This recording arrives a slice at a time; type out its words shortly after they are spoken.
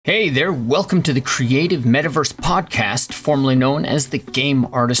Hey there, welcome to the Creative Metaverse Podcast, formerly known as the Game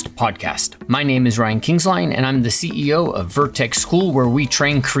Artist Podcast. My name is Ryan Kingsline, and I'm the CEO of Vertex School, where we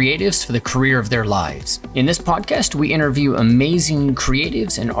train creatives for the career of their lives. In this podcast, we interview amazing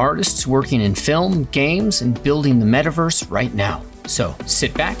creatives and artists working in film, games, and building the metaverse right now. So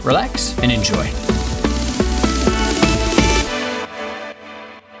sit back, relax, and enjoy.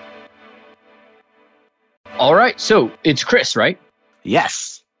 All right, so it's Chris, right?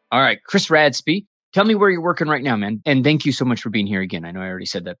 Yes. All right, Chris Radsby, tell me where you're working right now, man. And thank you so much for being here again. I know I already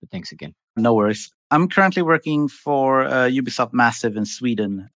said that, but thanks again. No worries. I'm currently working for Ubisoft Massive in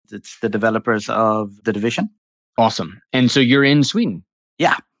Sweden. It's the developers of The Division. Awesome. And so you're in Sweden?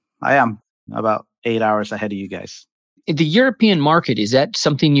 Yeah, I am. About 8 hours ahead of you guys. The European market, is that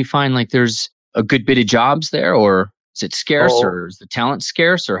something you find like there's a good bit of jobs there, or is it scarce, or is the talent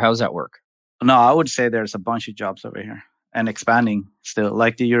scarce, or how does that work? No, I would say there's a bunch of jobs over here and expanding still.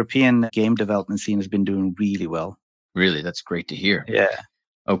 Like the European game development scene has been doing really well. Really? That's great to hear. Yeah.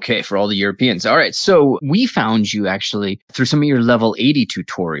 Okay, for all the Europeans. All right, so we found you actually through some of your level 80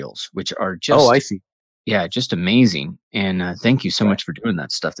 tutorials, which are just... Oh, I see. Yeah, just amazing. And thank you so much for doing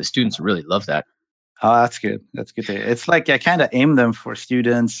that stuff. The students really love that. Oh, that's good. That's good to hear. It's like I kind of aim them for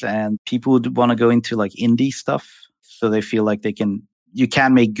students and people who want to go into like indie stuff. So they feel like you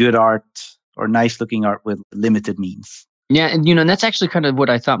can make good art or nice looking art with limited means. Yeah, and that's actually kind of what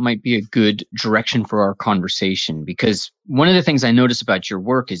I thought might be a good direction for our conversation, because one of the things I notice about your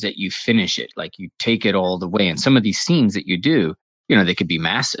work is that you finish it, like you take it all the way. And some of these scenes that you do, they could be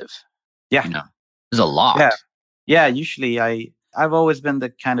massive. Yeah. There's a lot. Yeah, usually I've always been the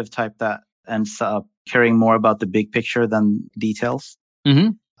kind of type that ends up caring more about the big picture than details.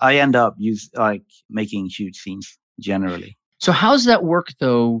 Mm-hmm. I end up making huge scenes generally. So how's that work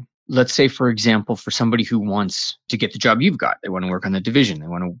though? Let's say, for example, for somebody who wants to get the job you've got, they want to work on The Division. They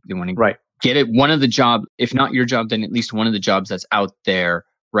want to get it. One of the job, if not your job, then at least one of the jobs that's out there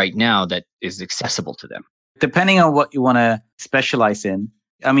right now that is accessible to them. Depending on what you want to specialize in.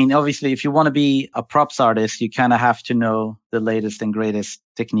 I mean, obviously, if you want to be a props artist, you kind of have to know the latest and greatest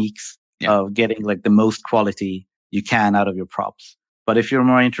techniques of getting like the most quality you can out of your props. But if you're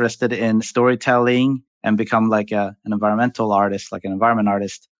more interested in storytelling and become like an environmental artist, like an environment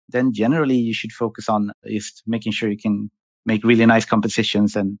artist, then generally you should focus on just making sure you can make really nice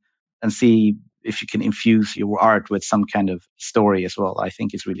compositions and see if you can infuse your art with some kind of story as well. I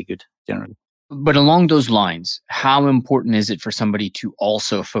think it's really good generally. But along those lines, how important is it for somebody to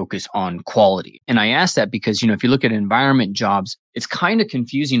also focus on quality? And I ask that because, if you look at environment jobs, it's kind of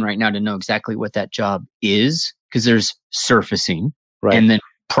confusing right now to know exactly what that job is, because there's surfacing, and then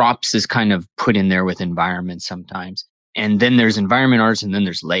props is kind of put in there with environment sometimes. And then there's environment artists, and then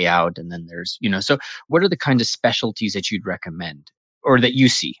there's layout, and then there's, so what are the kind of specialties that you'd recommend or that you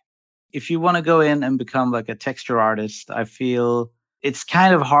see? If you want to go in and become like a texture artist, I feel it's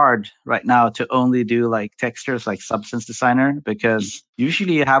kind of hard right now to only do like textures like Substance Designer, because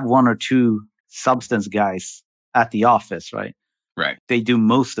usually you have one or two Substance guys at the office, right? Right. They do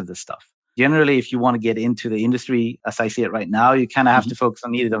most of the stuff. Generally, if you want to get into the industry, as I see it right now, you kind of have to focus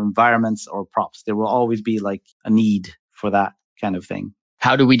on either environments or props. There will always be like a need for that kind of thing.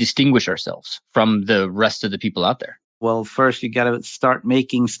 How do we distinguish ourselves from the rest of the people out there? Well, first you got to start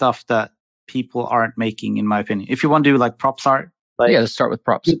making stuff that people aren't making, in my opinion. If you want to do like props art, let's start with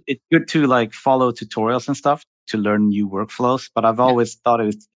props. It's good to like follow tutorials and stuff to learn new workflows. But I've always thought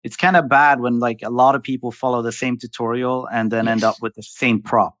it's kind of bad when like a lot of people follow the same tutorial and then end up with the same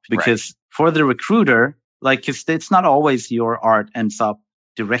prop, because for the recruiter, like it's not always your art ends up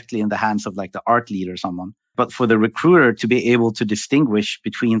directly in the hands of like the art lead or someone. But for the recruiter to be able to distinguish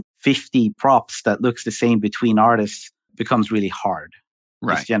between 50 props that looks the same between artists becomes really hard.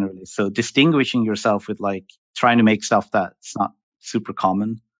 Right. Generally. So distinguishing yourself with like trying to make stuff that's not super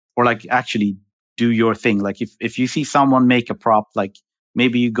common, or like actually do your thing. Like if you see someone make a prop, like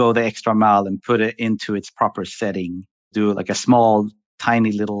maybe you go the extra mile and put it into its proper setting, do like a small,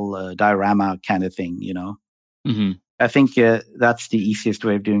 tiny little diorama kind of thing, Mm-hmm. I think that's the easiest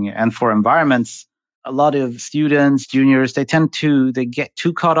way of doing it. And for environments, a lot of students, juniors, they get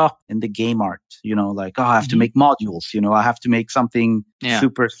too caught up in the game art, like, I have to make modules, I have to make something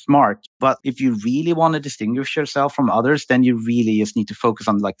super smart. But if you really want to distinguish yourself from others, then you really just need to focus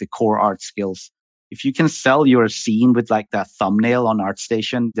on like the core art skills. If you can sell your scene with like that thumbnail on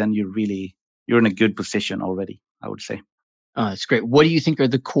ArtStation, then you're in a good position already, I would say. Oh, that's great. What do you think are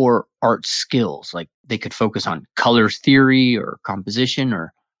the core art skills? Like they could focus on color theory or composition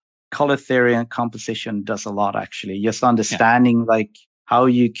or... Color theory and composition does a lot, actually. Just understanding like how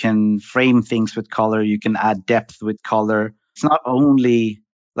you can frame things with color. You can add depth with color. It's not only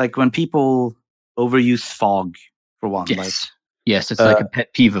like when people overuse fog, for one, Yes, it's like a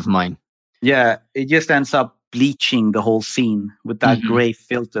pet peeve of mine. Yeah, it just ends up bleaching the whole scene with that gray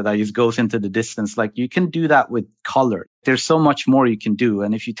filter that just goes into the distance. Like you can do that with color. There's so much more you can do.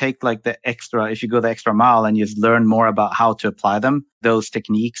 And if you take like if you go the extra mile and you just learn more about how to apply them, those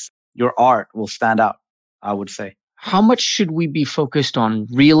techniques, your art will stand out, I would say. How much should we be focused on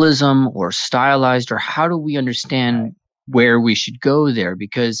realism or stylized, or how do we understand where we should go there?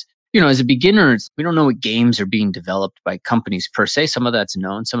 Because, as a beginner, we don't know what games are being developed by companies per se. Some of that's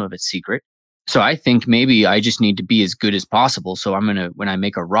known, some of it's secret. So I think maybe I just need to be as good as possible. So when I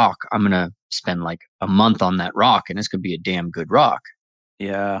make a rock, I'm going to spend like a month on that rock, and it's going to be a damn good rock.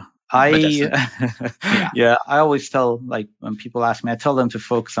 Yeah. I always tell, like, when people ask me, I tell them to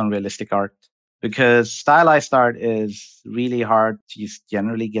focus on realistic art, because stylized art is really hard to just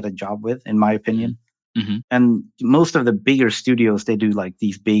generally get a job with, in my opinion. Mm-hmm. And most of the bigger studios, they do like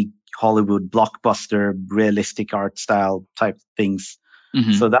these big Hollywood blockbuster realistic art style type things.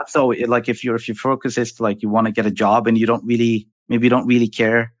 Mm-hmm. So that's all. Like if your focus is to, like, you want to get a job and you don't really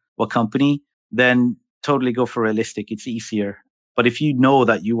care what company, then totally go for realistic. It's easier. But if you know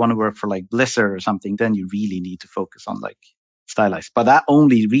that you want to work for like Blizzard or something, then you really need to focus on like stylized. But that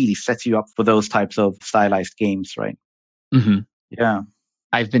only really sets you up for those types of stylized games, right? Mm-hmm. Yeah.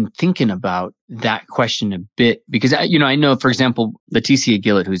 I've been thinking about that question a bit because, I know, for example, Leticia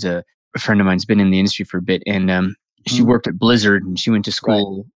Gillett, who's a friend of mine, has been in the industry for a bit, and she worked at Blizzard, and she went to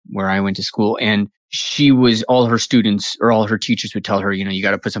school where I went to school, and all her students or all her teachers would tell her, you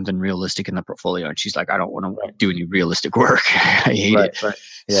got to put something realistic in the portfolio. And she's like, I don't want to do any realistic work. I hate it. Right.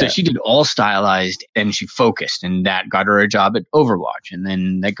 Yeah. So she did all stylized, and she focused, and that got her a job at Overwatch, and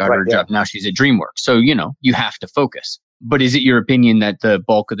then that got her a job. Now she's at DreamWorks. So, you have to focus. But is it your opinion that the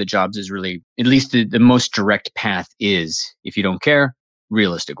bulk of the jobs is really, at least the most direct path is, if you don't care,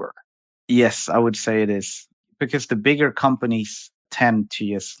 realistic work? Yes, I would say it is. Because the bigger companies tend to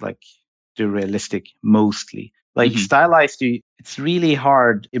just like do realistic mostly. Like stylized, it's really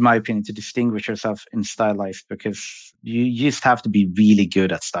hard, in my opinion, to distinguish yourself in stylized, because you just have to be really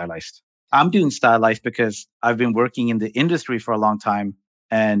good at stylized. I'm doing stylized because I've been working in the industry for a long time,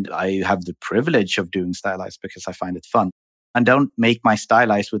 and I have the privilege of doing stylized because I find it fun. And don't make my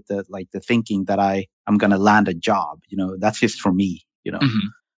stylized with the thinking that I'm going to land a job. That's just for me, Mm-hmm.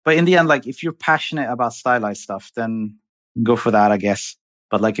 But in the end, like, if you're passionate about stylized stuff, then go for that, I guess.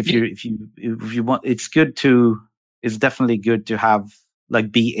 But like, if you want, it's definitely good to have,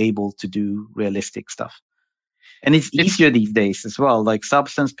 like, be able to do realistic stuff. And it's easier these days as well. Like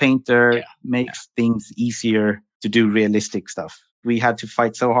Substance Painter makes things easier to do realistic stuff. We had to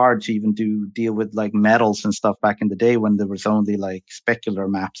fight so hard to even deal with like metals and stuff back in the day when there was only like specular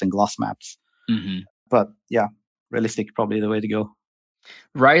maps and gloss maps. Mm-hmm. But yeah, realistic probably the way to go.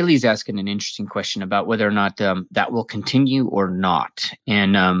 Riley's asking an interesting question about whether or not that will continue or not.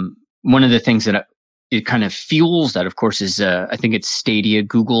 And one of the things that it kind of fuels that, of course, is I think it's Stadia,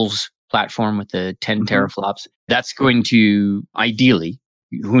 Google's platform with the 10 teraflops. That's going to ideally,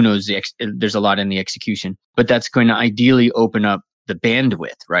 who knows, there's a lot in the execution, but that's going to ideally open up the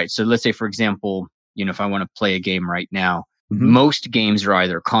bandwidth, right? So let's say, for example, if I want to play a game right now, most games are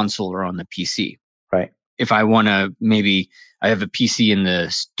either console or on the PC. Right. If I want to, maybe I have a PC in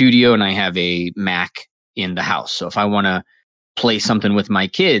the studio and I have a Mac in the house. So if I want to play something with my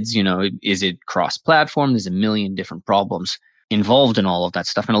kids, is it cross-platform? There's a million different problems involved in all of that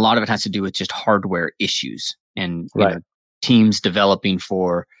stuff. And a lot of it has to do with just hardware issues and teams developing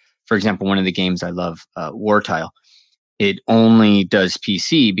for example, one of the games I love, Wartile, it only does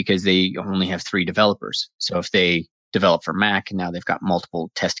PC because they only have 3 developers. So if they develop for Mac, now they've got multiple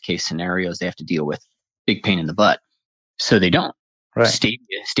test case scenarios they have to deal with. Big pain in the butt. So they don't. Right.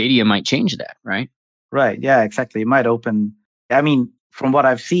 Stadia might change that, right? Right. Yeah, exactly. It might open. I mean, from what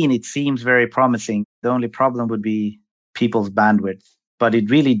I've seen, it seems very promising. The only problem would be people's bandwidth, but it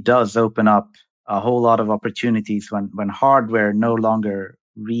really does open up a whole lot of opportunities when hardware no longer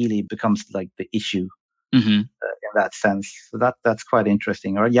really becomes like the issue in that sense. So that's quite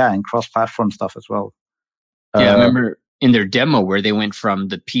interesting. Or and cross-platform stuff as well. Yeah, I remember in their demo where they went from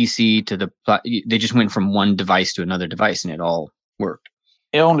the PC to they just went from one device to another device and it all worked.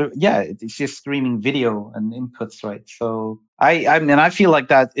 It's just streaming video and inputs, right? So I feel like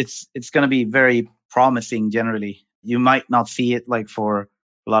that it's going to be very promising generally. You might not see it like for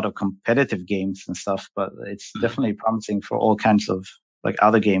a lot of competitive games and stuff, but it's definitely promising for all kinds of like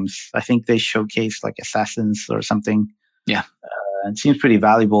other games. I think they showcase like Assassins or something. Yeah. It seems pretty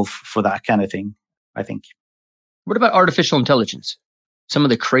valuable for that kind of thing, I think. What about artificial intelligence? Some of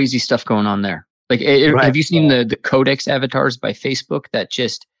the crazy stuff going on there. Like, Right. have you seen the Codex avatars by Facebook that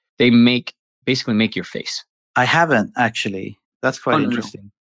just they basically make your face? I haven't actually. That's quite Unreal.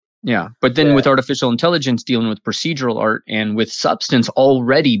 interesting. Yeah, but then with artificial intelligence dealing with procedural art and with Substance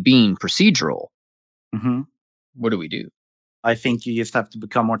already being procedural, what do we do? I think you just have to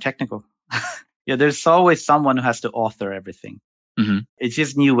become more technical. Yeah, there's always someone who has to author everything. It's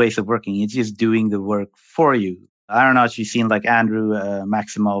just new ways of working. It's just doing the work for you. I don't know if you've seen like Andrew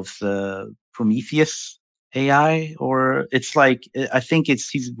Maximov's Prometheus AI, or it's like, I think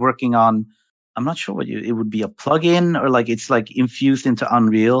he's working on, I'm not sure it would be a plugin, or like it's like infused into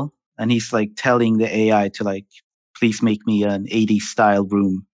Unreal, and he's like telling the AI to like, please make me an 80s style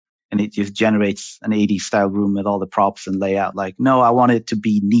room, and it just generates an 80s style room with all the props and layout. Like, no, I want it to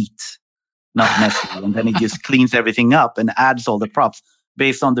be neat, not messy. And then he just cleans everything up and adds all the props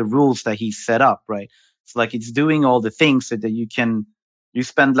based on the rules that he set up, right? So like it's doing all the things so that you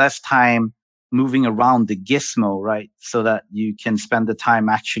spend less time moving around the gizmo, right? So that you can spend the time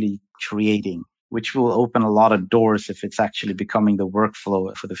actually creating, which will open a lot of doors if it's actually becoming the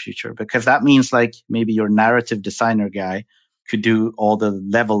workflow for the future. Because that means like maybe your narrative designer guy could do all the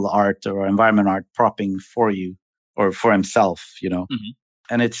level art or environment art propping for you or for himself,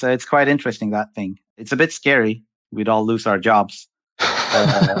 And it's quite interesting, that thing. It's a bit scary. We'd all lose our jobs.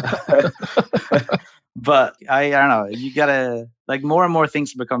 But I don't know. You gotta, like, more and more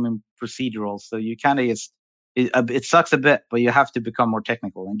things are becoming procedural. So you kind of it sucks a bit, but you have to become more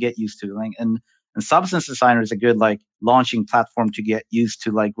technical and get used to it. Like, and Substance Designer is a good like launching platform to get used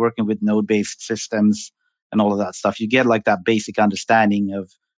to like working with node-based systems and all of that stuff. You get like that basic understanding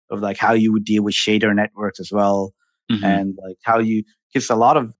of like how you would deal with shader networks as well, and like how you, because a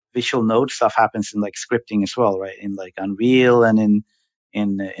lot of visual node stuff happens in like scripting as well, right? In like Unreal and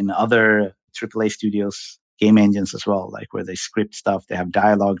in other AAA studios game engines as well, like where they script stuff, they have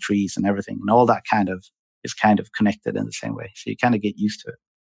dialogue trees and everything, and all that kind of is kind of connected in the same way. So you kind of get used to it.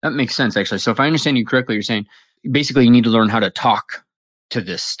 That makes sense, actually. So if I understand you correctly, you're saying basically you need to learn how to talk to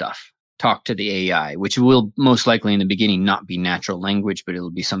this stuff, talk to the AI, which will most likely in the beginning not be natural language, but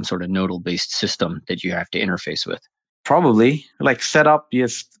it'll be some sort of nodal based system that you have to interface with. Probably like set up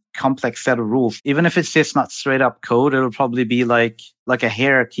just complex set of rules. Even if it's just not straight up code, it'll probably be like a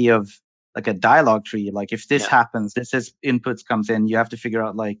hierarchy of like a dialogue tree. Like if this happens, this is inputs comes in, you have to figure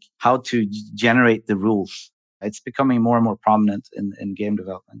out like how to generate the rules. It's becoming more and more prominent in game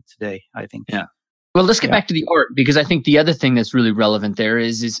development today, I think. Yeah. Well, let's get back to the art, because I think the other thing that's really relevant there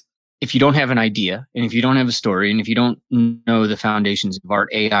is if you don't have an idea and if you don't have a story and if you don't know the foundations of art,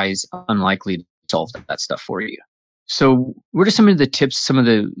 AI is unlikely to solve that stuff for you. So what are some of the tips, some of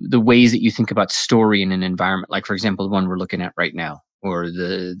the ways that you think about story in an environment? Like, for example, the one we're looking at right now, or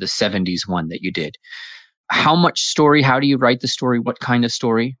the 70s one that you did. How much story? How do you write the story? What kind of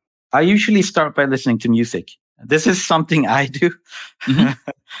story? I usually start by listening to music. This is something I do.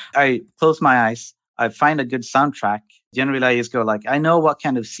 I close my eyes. I find a good soundtrack. Generally, I just go like, I know what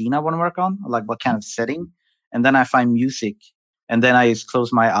kind of scene I want to work on, like what kind of setting. And then I find music. And then I just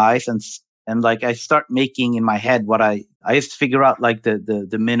close my eyes and like I start making in my head what I just figure out like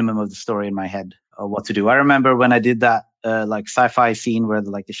the minimum of the story in my head, what to do. I remember when I did that like sci-fi scene where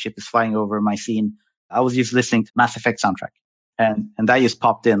like the ship is flying over my scene, I was just listening to Mass Effect soundtrack, and that just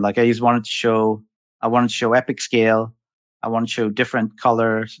popped in. Like I just wanted to show epic scale, I wanted to show different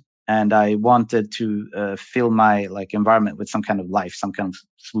colors, and I wanted to fill my like environment with some kind of life, some kind of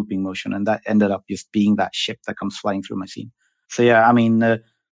swooping motion, and that ended up just being that ship that comes flying through my scene. So yeah, I mean,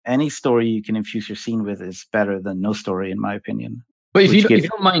 any story you can infuse your scene with is better than no story, in my opinion. But if you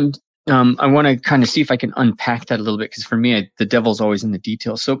don't mind, I want to kind of see if I can unpack that a little bit, because for me, the devil's always in the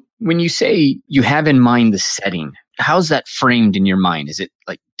details. So when you say you have in mind the setting, how's that framed in your mind? Is it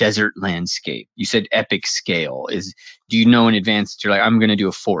like desert landscape? You said epic scale. Do you know in advance that you're like, I'm going to do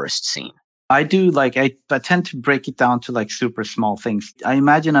a forest scene? I do. Like I tend to break it down to like super small things. I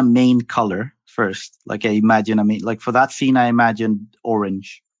imagine a main color first. Like like for that scene, I imagined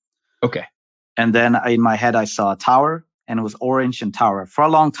orange. Okay. And then in my head, I saw a tower, and it was orange and tower. For a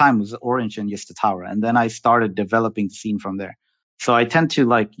long time, it was orange and just a tower. And then I started developing the scene from there. So I tend to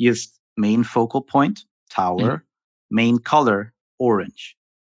like use main focal point, tower, main color, orange.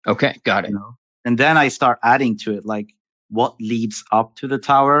 Okay, got it. And then I start adding to it, like what leads up to the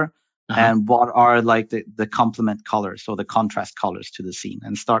tower and what are like the complement colors, so the contrast colors to the scene,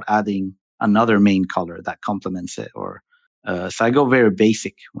 and start adding another main color that complements it. Or so I go very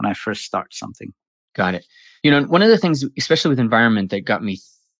basic when I first start something. Got it. One of the things, especially with environment, that got me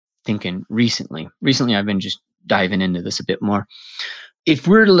thinking recently I've been just diving into this a bit more. If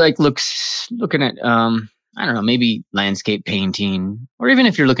we're like looking at I don't know, maybe landscape painting, or even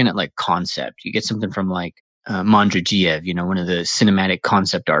if you're looking at like concept, you get something from like Mondrogiev, one of the cinematic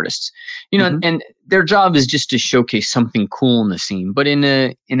concept artists, and their job is just to showcase something cool in the scene. But in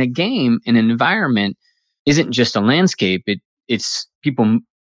a game, in an environment, isn't just a landscape. It's people.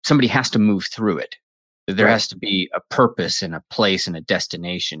 Somebody has to move through it. There has to be a purpose and a place and a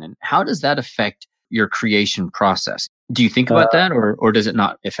destination. And how does that affect your creation process? Do you think about that, or does it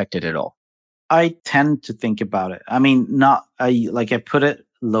not affect it at all? I tend to think about it. I mean, I put it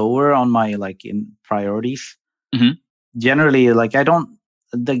lower on my in priorities. Mm-hmm. Generally,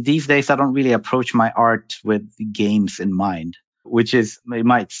 these days I don't really approach my art with games in mind, which it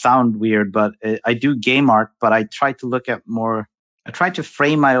might sound weird, but I do game art, but I try to look at more. I try to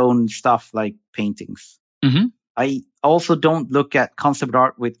frame my own stuff like paintings. Mm-hmm. I also don't look at concept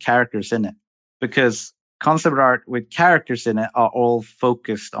art with characters in it, because concept art with characters in it are all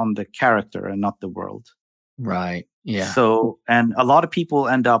focused on the character and not the world. Right. Yeah. So, and a lot of people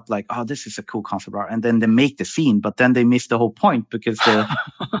end up like, oh, this is a cool concept art. And then they make the scene, but then they miss the whole point, because the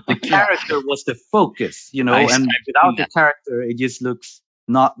character was the focus, and without the character, it just looks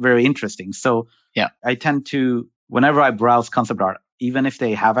not very interesting. So yeah, I tend to, whenever I browse concept art, even if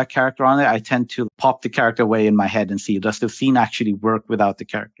they have a character on it, I tend to pop the character away in my head and see, does the scene actually work without the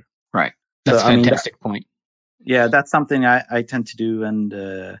character? Right. That's a fantastic point. Yeah, that's something I tend to do. And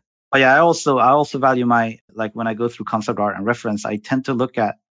I also value my, when I go through concept art and reference, I tend to look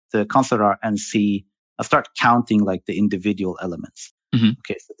at the concept art and I start counting the individual elements. Mm-hmm.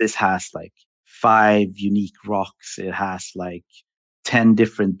 Okay, so this has 5 unique rocks. It has 10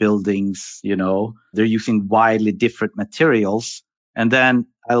 different buildings, they're using widely different materials. And then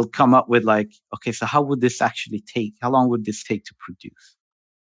I'll come up with okay, so how would this actually take? How long would this take to produce?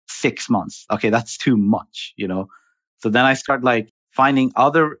 6 months. Okay, that's too much, So then I start finding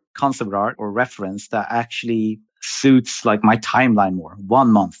other concept art or reference that actually suits my timeline more.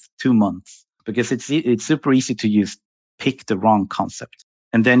 1 month, 2 months, because it's super easy to just pick the wrong concept.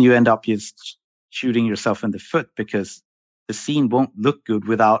 And then you end up just shooting yourself in the foot, because the scene won't look good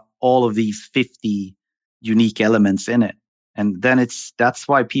without all of these 50 unique elements in it. And then that's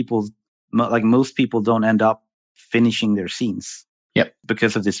why most people don't end up finishing their scenes. Yep.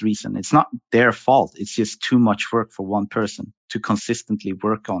 Because of this reason. It's not their fault. It's just too much work for one person to consistently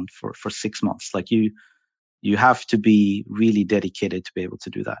work on for 6 months. You have to be really dedicated to be able to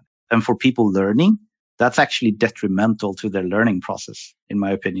do that. And for people learning, that's actually detrimental to their learning process, in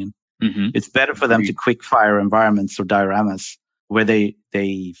my opinion. Mm-hmm. It's better for them to quick fire environments or dioramas where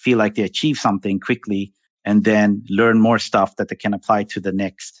they feel like they achieve something quickly and then learn more stuff that they can apply to the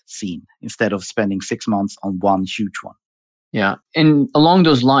next scene, instead of spending 6 months on one huge one. Yeah. And along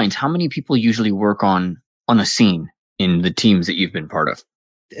those lines, how many people usually work on a scene in the teams that you've been part of?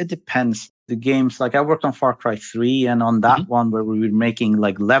 It depends. The games, I worked on Far Cry 3, and on that one where we were making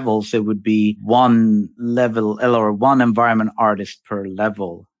levels, it would be one level or one environment artist per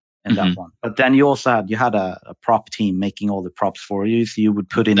level in that one. But then you also had a prop team making all the props for you, so you would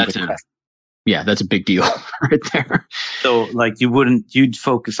put in requests. Yeah, that's a big deal right there. So you'd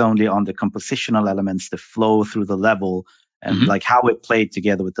focus only on the compositional elements, the flow through the level, and how it played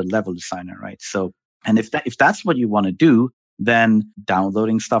together with the level designer, right? So, and if that's what you want to do, then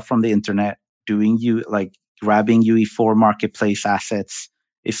downloading stuff from the internet, grabbing UE4 marketplace assets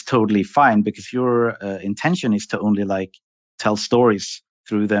is totally fine, because your intention is to only tell stories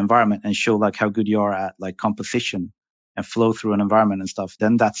through the environment and show how good you are at composition and flow through an environment and stuff.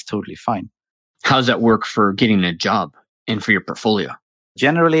 Then that's totally fine. How does that work for getting a job and for your portfolio?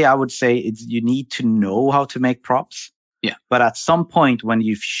 Generally, I would say you need to know how to make props. Yeah. But at some point when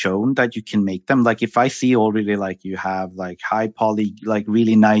you've shown that you can make them, if I see already you have high poly,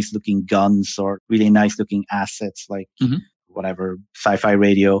 really nice looking guns or really nice looking assets, whatever, sci-fi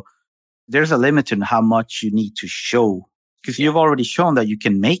radio, there's a limit in how much you need to show, because you've already shown that you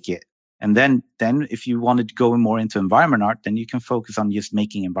can make it. And then if you wanted to go more into environment art, then you can focus on just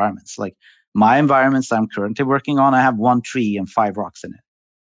making environments. My environments I'm currently working on, I have 1 tree and 5 rocks in it.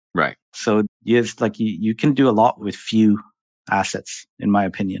 Right. So yes, you can do a lot with few assets, in my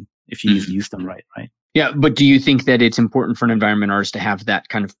opinion, if you use them right. Yeah, but do you think that it's important for an environment artist to have that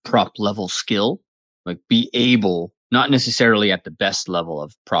kind of prop level skill? Be able, not necessarily at the best level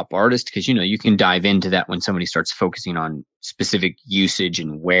of prop artist, because you can dive into that when somebody starts focusing on specific usage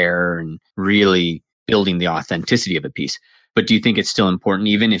and wear and really building the authenticity of a piece. But do you think it's still important,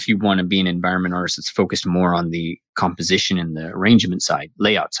 even if you want to be an environment artist that's focused more on the composition and the arrangement side,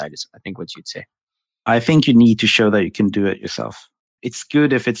 layout side is, I think, what you'd say? I think you need to show that you can do it yourself. It's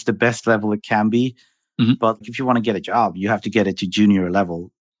good if it's the best level it can be, but if you want to get a job, you have to get it to junior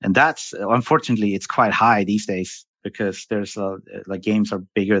level. And that's, unfortunately, it's quite high these days because there's like games are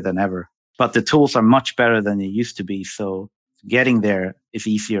bigger than ever, but the tools are much better than they used to be. So getting there is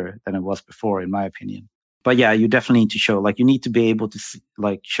easier than it was before, in my opinion. But yeah, you definitely need to show, like, you need to be able to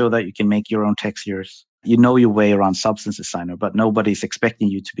like show that you can make your own textures. You know your way around Substance Designer, but nobody's expecting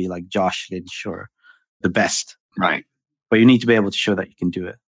you to be like Josh Lynch or the best. Right. But you need to be able to show that you can do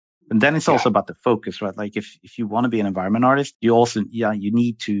it. And then it's also about the focus, right? Like if you want to be an environment artist, you also, you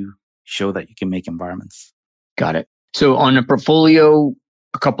need to show that you can make environments. Got it. So on a portfolio,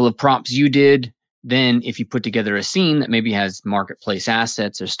 a couple of props you did. Then if you put together a scene that maybe has marketplace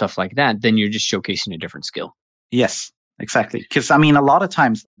assets or stuff like that, then you're just showcasing a different skill. Yes, exactly. Because I mean, a lot of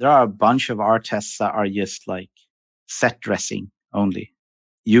times there are a bunch of art tests that are just like set dressing only.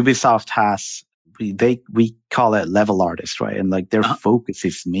 Ubisoft has, we call it level artists, right? And like their focus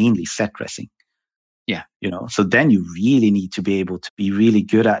is mainly set dressing. Yeah. So then you really need to be able to be really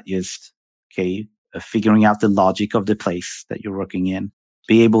good at just, figuring out the logic of the place that you're working in,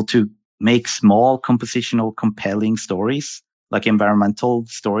 be able to make small compositional compelling stories, like environmental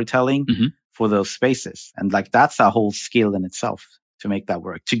storytelling for those spaces. And like, that's a whole skill in itself to make that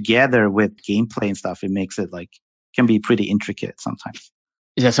work together with gameplay and stuff. It makes it can be pretty intricate sometimes.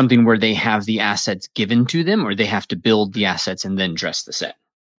 Is that something where they have the assets given to them, or they have to build the assets and then dress the set?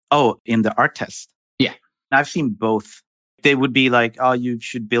 Oh, in the art test. Yeah. I've seen both. They would be like, oh, you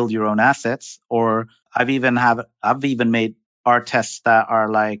should build your own assets. Or I've even made art tests that are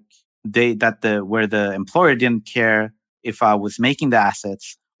like where the employer didn't care if I was making the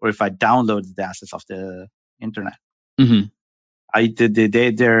assets or if I downloaded the assets off the internet.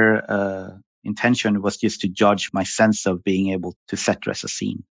 Their intention was just to judge my sense of being able to set dress a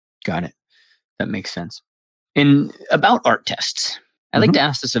scene. Got it. That makes sense. And about art tests, I like to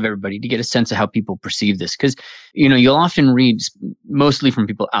ask this of everybody to get a sense of how people perceive this, because you'll often read, mostly from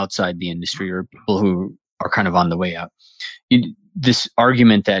people outside the industry or people who are kind of on the way out, this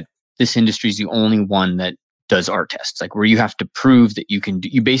argument that this industry is the only one that does art tests, like where you have to prove that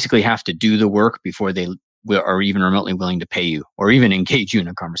you basically have to do the work before they are even remotely willing to pay you or even engage you in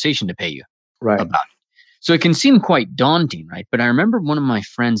a conversation to pay you about it. So it can seem quite daunting, right? But I remember one of my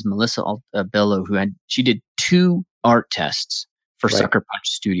friends, Melissa Bello, she did 2 art tests for Sucker Punch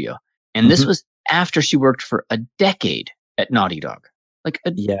Studio. And this was after she worked for a decade at Naughty Dog, like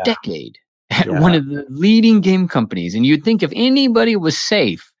a decade at one of the leading game companies. And you'd think if anybody was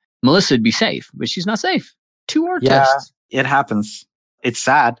safe, Melissa would be safe, but she's not safe. 2 art tests. It happens. It's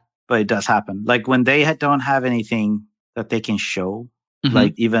sad, but it does happen. Like when they don't have anything that they can show,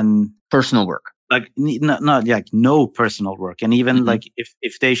 like even personal work. Like not like no personal work. And even like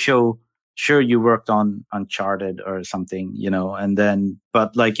if they show, sure, you worked on Uncharted or something, and then,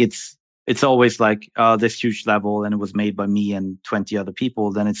 but like it's always like, this huge level and it was made by me and 20 other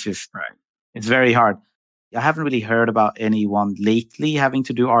people, then it's just, it's very hard. I haven't really heard about anyone lately having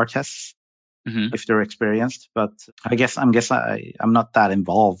to do art tests if they're experienced, but I'm not that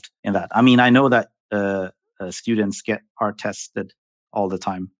involved in that. I mean, I know that students get art tested all the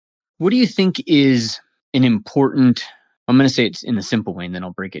time. What do you think is an important, I'm going to say it's in a simple way and then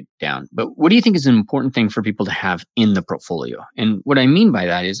I'll break it down, but what do you think is an important thing for people to have in the portfolio? And what I mean by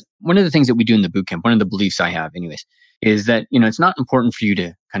that is, one of the things that we do in the bootcamp, one of the beliefs I have anyways, is that, it's not important for you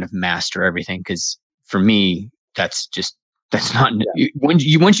to kind of master everything, because for me, that's not,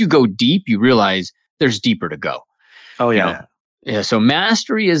 once you go deep, you realize there's deeper to go. Oh yeah. Yeah. So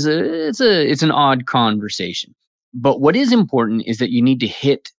mastery is it's an odd conversation. But what is important is that you need to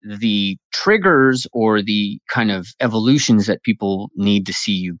hit the triggers or the kind of evolutions that people need to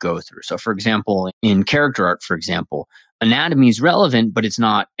see you go through. So for example, in character art, anatomy is relevant, but it's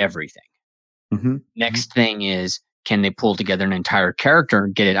not everything. Next thing is, can they pull together an entire character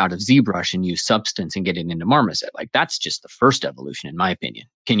and get it out of ZBrush and use Substance and get it into Marmoset? Like, that's just the first evolution, in my opinion.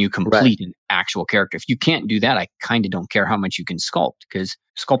 Can you complete an actual character? If you can't do that, I kind of don't care how much you can sculpt, because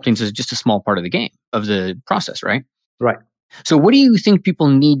sculpting is just a small part of the game, of the process, right? Right. So what do you think people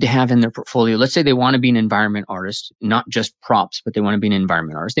need to have in their portfolio? Let's say they want to be an environment artist, not just props, but they want to be an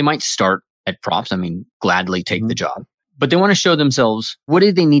environment artist. They might start at props. I mean, gladly take the job, but they want to show themselves. What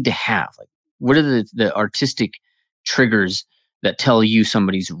do they need to have? Like, what are the artistic triggers that tell you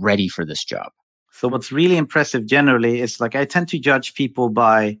somebody's ready for this job? So what's really impressive generally is, like, I tend to judge people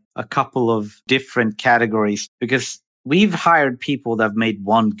by a couple of different categories, because we've hired people that have made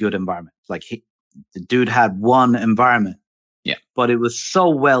one good environment. Like the dude had one environment, but it was so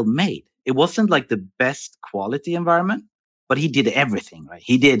well made. It wasn't like the best quality environment, but he did everything, right?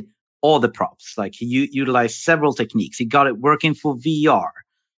 He did all the props. Like, he utilized several techniques. He got it working for VR,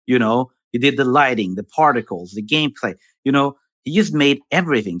 he did the lighting, the particles, the gameplay, he just made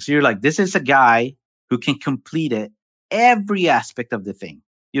everything. So you're like, this is a guy who can complete it, every aspect of the thing.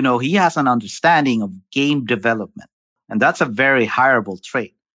 He has an understanding of game development, and that's a very hireable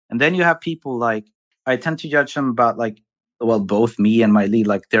trait. And then you have people like, I tend to judge them about like, well, both me and my lead,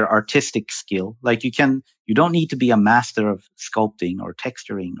 like their artistic skill. Like you don't need to be a master of sculpting or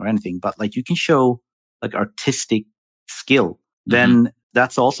texturing or anything, but like you can show like artistic skill. Then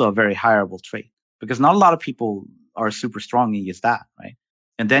that's also a very hireable trait, because not a lot of people are super strong in just that, right?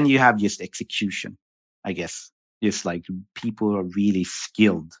 And then you have just execution, I guess. Just like people are really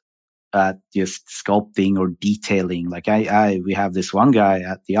skilled at just sculpting or detailing. Like we have this one guy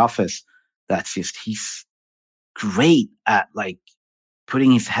at the office that's just, he's great at like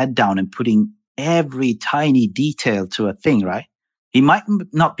putting his head down and putting every tiny detail to a thing, right? He might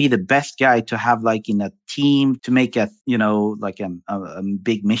not be the best guy to have like in a team to make like a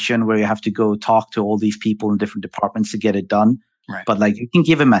big mission where you have to go talk to all these people in different departments to get it done. Right. But like you can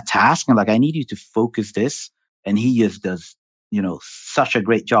give him a task and like, I need you to focus this. And he just does, such a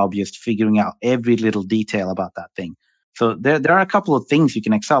great job just figuring out every little detail about that thing. So there are a couple of things you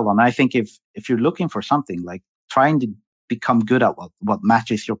can excel on. I think if you're looking for something, like trying to become good at what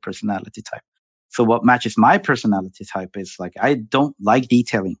matches your personality type. So what matches my personality type is like, I don't like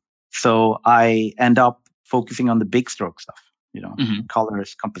detailing. So I end up focusing on the big stroke stuff,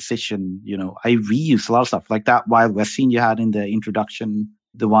 colors, composition, I reuse a lot of stuff like that Wild West scene you had in the introduction,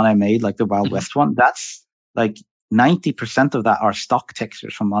 the one I made, like the Wild West one, that's like 90% of that are stock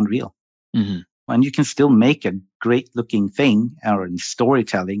textures from Unreal. And you can still make a great looking thing or in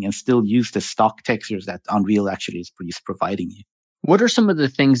storytelling and still use the stock textures that Unreal actually is providing you. What are some of the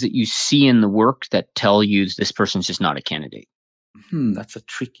things that you see in the work that tell you this person's just not a candidate? That's a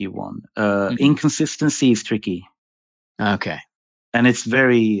tricky one. Inconsistency is tricky. Okay. And it's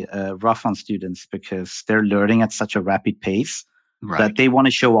very rough on students because they're learning at such a rapid pace that they want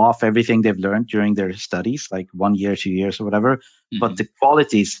to show off everything they've learned during their studies, like 1 year, 2 years or whatever. But the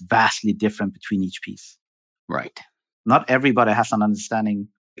quality is vastly different between each piece. Right. Not everybody has an understanding.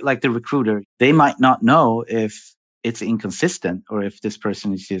 Like the recruiter, they might not know if it's inconsistent or if this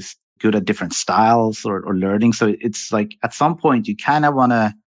person is just good at different styles or learning. So it's like at some point you kind of want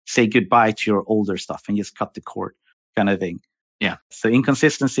to say goodbye to your older stuff and just cut the cord kind of thing. Yeah. So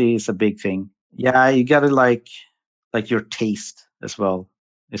inconsistency is a big thing. Yeah, you got to like your taste as well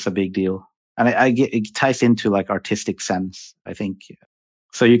is a big deal. And it ties into like artistic sense, I think.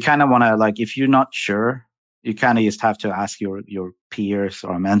 So you kind of want to like, if you're not sure, you kind of just have to ask your peers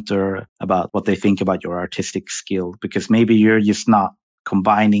or a mentor about what they think about your artistic skill, because maybe you're just not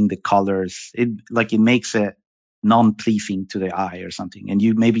combining the colors. It makes it non-pleasing to the eye or something. And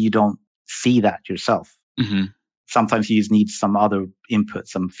maybe you don't see that yourself. Sometimes you just need some other input,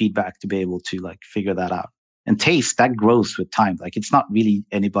 some feedback to be able to like figure that out. And taste, that grows with time. Like it's not really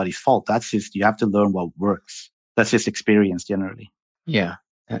anybody's fault. That's just, you have to learn what works. That's just experience generally. Yeah,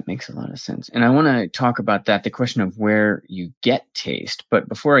 that makes a lot of sense. And I want to talk about that, the question of where you get taste. But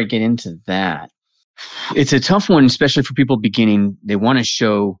before I get into that, it's a tough one, especially for people beginning. They want to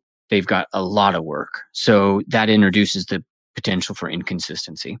show they've got a lot of work. So that introduces the potential for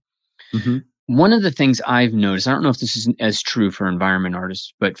inconsistency. One of the things I've noticed, I don't know if this is as true for environment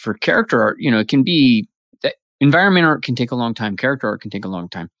artists, but for character art, it can be that environment art can take a long time. Character art can take a long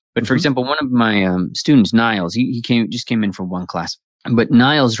time. But for example, one of my students, Niles, he came in for one class. But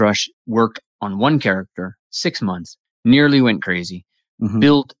Niles Rush worked on one character 6 months, nearly went crazy,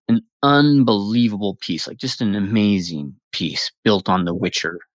 built an unbelievable piece, like just an amazing piece built on The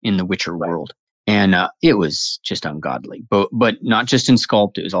Witcher, in the Witcher world. And it was just ungodly, but not just in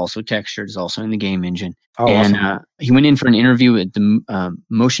sculpt. It was also textured. It was also in the game engine. And awesome. He went in for an interview at the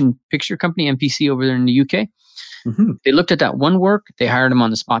motion picture company, MPC, over there in the UK. They looked at that one work. They hired him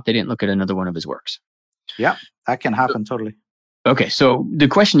on the spot. They didn't look at another one of his works. Yeah, that can happen totally. Okay, so the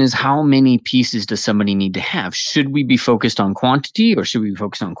question is, how many pieces does somebody need to have? Should we be focused on quantity or should we be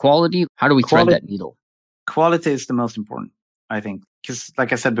focused on quality? How do we thread that needle? Quality is the most important, I think. Because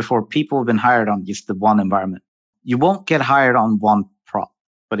like I said before, people have been hired on just the one environment. You won't get hired on one prop.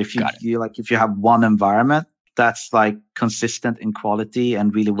 But if if you have one environment that's like consistent in quality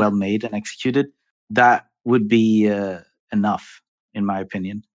and really well made and executed, that would be enough, in my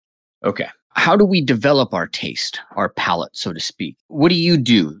opinion. Okay. How do we develop our taste, our palate, so to speak? What do you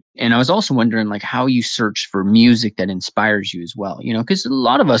do? And I was also wondering like how you search for music that inspires you as well, because a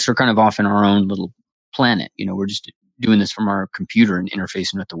lot of us are kind of off in our own little planet. We're just doing this from our computer and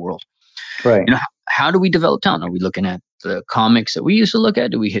interfacing with the world. Right. How do we develop talent? Are we looking at the comics that we used to look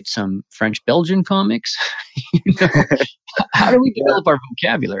at? Do we hit some French-Belgian comics? How do we develop our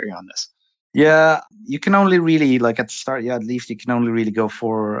vocabulary on this? Yeah, you can only really like at the start. Yeah, at least you can only really go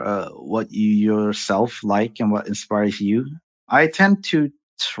for what you yourself like and what inspires you. I tend to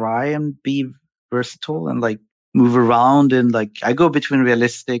try and be versatile and like move around and like I go between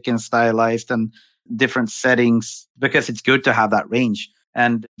realistic and stylized and different settings because it's good to have that range.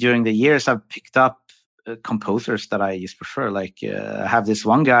 And during the years, I've picked up composers that I just prefer. Like I have this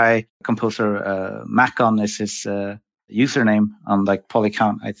one guy, composer Macon is his username on like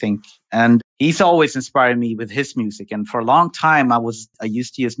Polycount, I think. And he's always inspired me with his music. And for a long time, I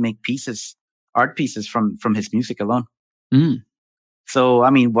used to just make pieces, art pieces from his music alone. Mm. So I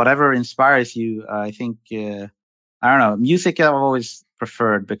mean, whatever inspires you, I think I don't know. Music I've always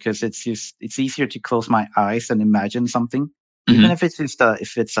preferred because it's easier to close my eyes and imagine something, even if it's just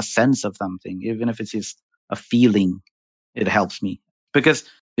if it's a sense of something, even if it's just a feeling, it helps me. Because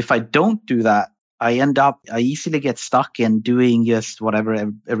if I don't do that, I easily get stuck in doing just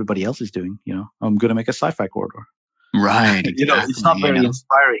whatever everybody else is doing. I'm going to make a sci-fi corridor. Right, It's not exactly. very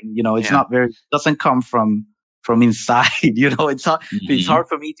inspiring. It's not very, doesn't come from inside. It's hard, it's hard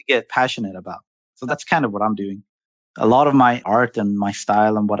for me to get passionate about. So that's kind of what I'm doing. A lot of my art and my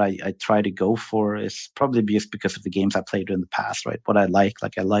style and what I try to go for is probably just because of the games I played in the past, right? What I like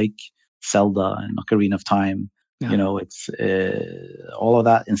I like Zelda and Ocarina of Time. Yeah. It's all of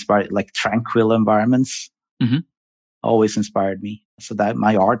that inspired, like tranquil environments. Always inspired me. So that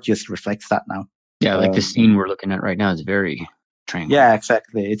my art just reflects that now. Yeah, like the scene we're looking at right now is very tranquil. Yeah,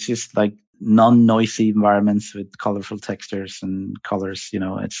 exactly. It's just like non-noisy environments with colorful textures and colors.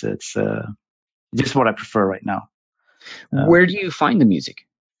 It's just what I prefer right now. Where do you find the music?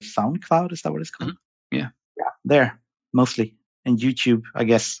 SoundCloud, is that what it's called? Yeah. There, mostly. And YouTube, I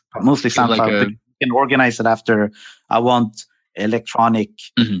guess. Mostly SoundCloud. Like you can organize it after I want electronic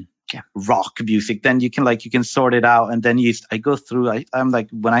rock music. Then you can sort it out. And then I go through. I'm like,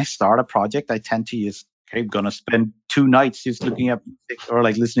 when I start a project, I tend to use, okay, I'm going to spend 2 nights just looking up music or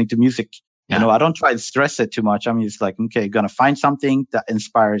like listening to music. Yeah. I don't try to stress it too much. I'm just like, okay, going to find something that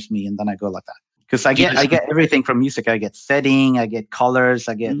inspires me. And then I go like that. Because I get everything from music. I get setting, I get colors,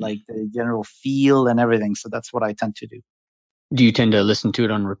 I get like the general feel and everything. So that's what I tend to do. Do you tend to listen to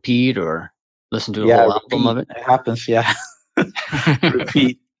it on repeat or listen to a whole album of it? It happens, yeah.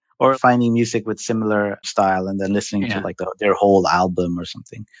 Repeat or finding music with similar style and then listening to like their whole album or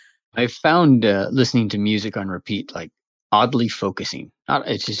something. I found listening to music on repeat like oddly focusing.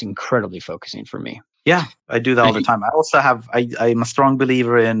 It's just incredibly focusing for me. Yeah, I do that all the time. I also I'm a strong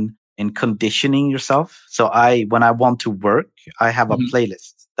believer in conditioning yourself. So when I want to work, I have a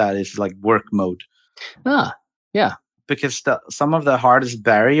playlist that is like work mode. Yeah. Because some of the hardest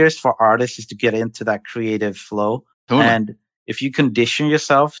barriers for artists is to get into that creative flow. Totally. And if you condition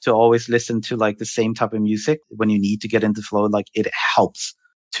yourself to always listen to like the same type of music when you need to get into flow, like it helps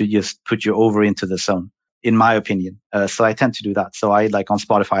to just put you over into the zone, in my opinion. So I tend to do that. So I like on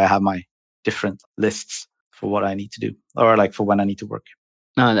Spotify, I have my different lists for what I need to do or like for when I need to work.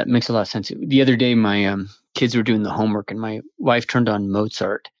 That makes a lot of sense. The other day, my kids were doing the homework and my wife turned on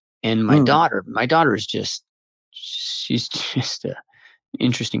Mozart and my daughter is she's just an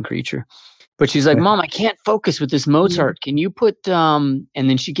interesting creature. But she's like, Mom, I can't focus with this Mozart. Can you put, and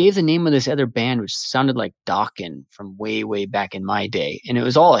then she gave the name of this other band, which sounded like Dokken from way, way back in my day. And it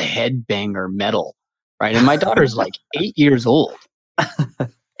was all headbanger metal, right? And my daughter's like 8 years old.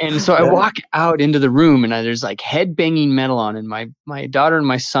 And so I walk out into the room and there's like headbanging metal on. And my daughter and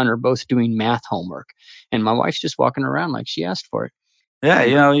my son are both doing math homework. And my wife's just walking around like she asked for it.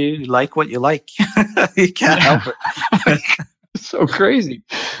 Yeah, you like what you like. You can't help it. So crazy.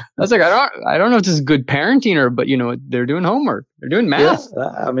 I was like, I don't know if this is good parenting but they're doing homework. They're doing math. Yeah,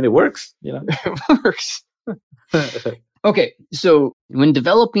 I mean, it works, It works. Okay. So when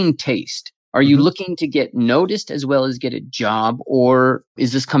developing taste, are you looking to get noticed as well as get a job, or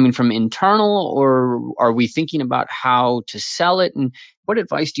is this coming from internal, or are we thinking about how to sell it? And what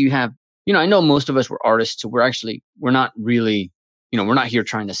advice do you have? I know most of us were artists, so we're not really, we're not here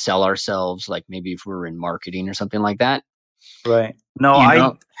trying to sell ourselves like maybe if we're in marketing or something like that. Right. No,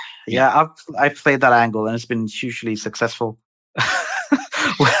 I've played that angle and it's been hugely successful.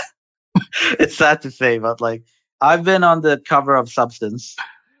 It's sad to say, but like I've been on the cover of Substance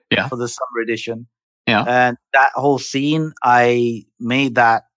for the summer edition. Yeah. And that whole scene, I made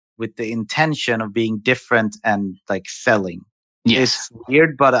that with the intention of being different and like selling. Yes. It's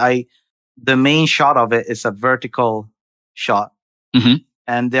weird, but the main shot of it is a vertical shot.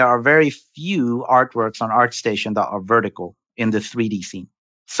 And there are very few artworks on ArtStation that are vertical in the 3D scene.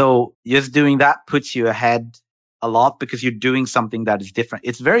 So just doing that puts you ahead a lot because you're doing something that is different.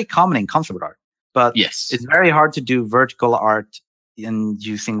 It's very common in concept art, but it's very hard to do vertical art in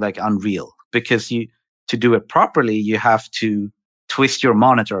using like Unreal because to do it properly, you have to twist your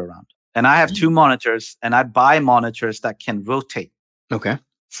monitor around. And I have two monitors, and I buy monitors that can rotate. Okay.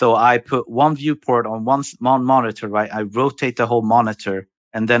 So I put one viewport on one monitor, right? I rotate the whole monitor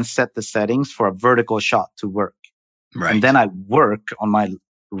and then set the settings for a vertical shot to work. Right. And then I work on my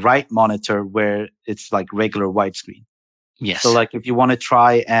right monitor where it's like regular widescreen. Yes. So like if you want to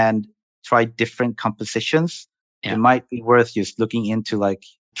try different compositions, it might be worth just looking into like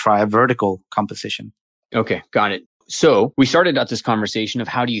try a vertical composition. Okay, got it. So we started out this conversation of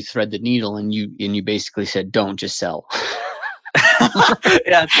how do you thread the needle, and you basically said don't just sell.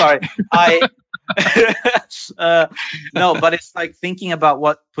 Yeah, sorry. No, but it's like thinking about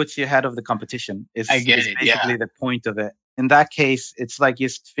what puts you ahead of the competition is basically the point of it. In that case, it's like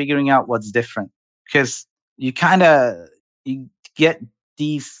just figuring out what's different, because you get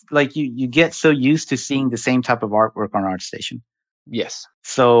these, like you get so used to seeing the same type of artwork on ArtStation. Yes.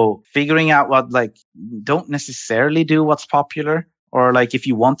 So figuring out what, like, don't necessarily do what's popular, or like if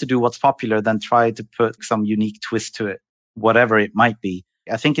you want to do what's popular, then try to put some unique twist to it, whatever it might be.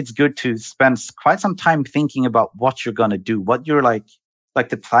 I think it's good to spend quite some time thinking about what you're going to do, what you're like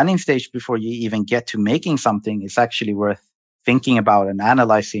the planning stage before you even get to making something is actually worth thinking about and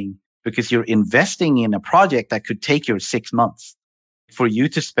analyzing, because you're investing in a project that could take you 6 months. For you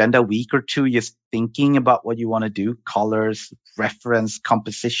to spend a week or two just thinking about what you want to do, colors, reference,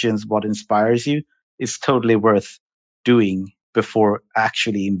 compositions, what inspires you, is totally worth doing before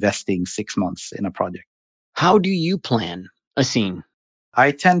actually investing 6 months in a project. How do you plan a scene?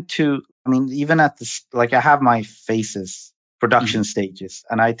 I tend to, even at this, like I have my phases, production stages,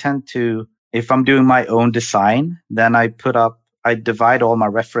 and I tend to, if I'm doing my own design, then I divide all my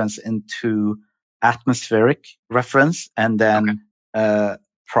reference into atmospheric reference and then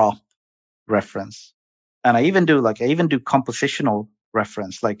prop reference. And I even do compositional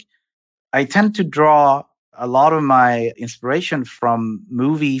reference. Like I tend to draw a lot of my inspiration from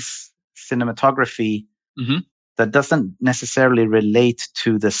movies, cinematography, that doesn't necessarily relate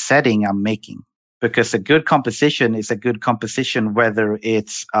to the setting I'm making. Because a good composition is a good composition, whether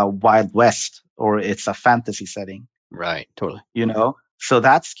it's a Wild West or it's a fantasy setting. Right, totally. So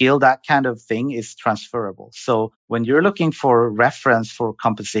that skill, that kind of thing is transferable. So when you're looking for reference for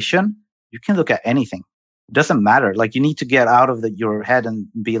composition, you can look at anything. It doesn't matter. Like you need to get out of your head and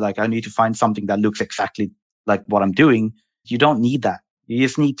be like, I need to find something that looks exactly like what I'm doing. You don't need that. You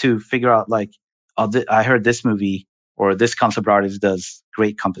just need to figure out like, I heard this movie or this concept artist does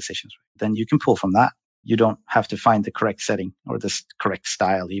great compositions. Then you can pull from that. You don't have to find the correct setting or the correct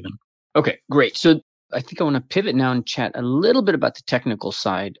style even. Okay, great. So I think I want to pivot now and chat a little bit about the technical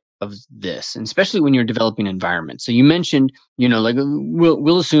side of this, and especially when you're developing environments. So you mentioned, like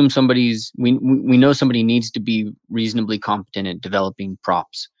we'll assume we know somebody needs to be reasonably competent at developing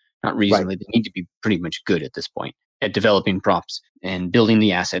props. Not reasonably, They need to be pretty much good at this point at developing props and building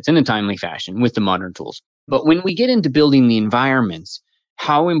the assets in a timely fashion with the modern tools. But when we get into building the environments,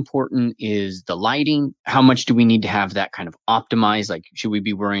 how important is the lighting? How much do we need to have that kind of optimized? Like, should we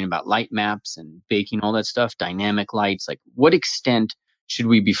be worrying about light maps and baking, all that stuff, dynamic lights? Like, what extent should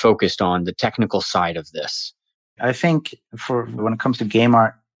we be focused on the technical side of this? I think when it comes to game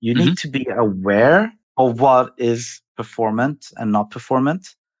art, you need to be aware of what is performant and not performant.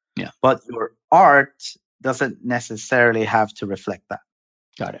 Yeah. But your art doesn't necessarily have to reflect that.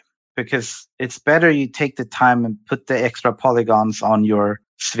 Got it. Because it's better you take the time and put the extra polygons on your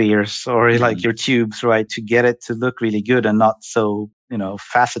spheres or like your tubes, right, to get it to look really good and not so,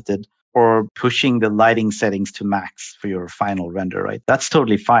 faceted, or pushing the lighting settings to max for your final render, right? That's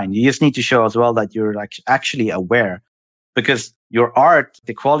totally fine. You just need to show as well that you're actually aware, because your art,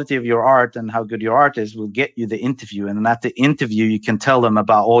 the quality of your art and how good your art is will get you the interview. And at the interview, you can tell them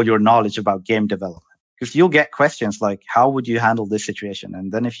about all your knowledge about game development. Because you'll get questions like, how would you handle this situation?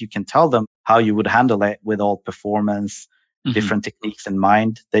 And then if you can tell them how you would handle it with all performance, different techniques in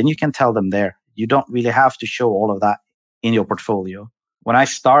mind, then you can tell them there. You don't really have to show all of that in your portfolio. When I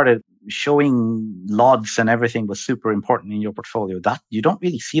started, showing LODs and everything was super important in your portfolio. That you don't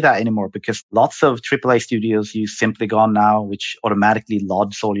really see that anymore, because lots of AAA studios use Simplygon now, which automatically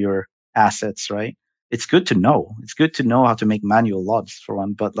LODs all your assets, right? It's good to know. It's good to know how to make manual LODs for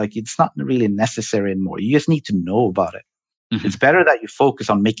one, but like it's not really necessary anymore. You just need to know about it. It's better that you focus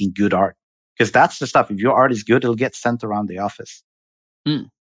on making good art, because that's the stuff. If your art is good, it'll get sent around the office.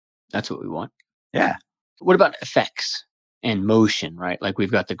 That's what we want. Yeah. What about effects and motion, right? Like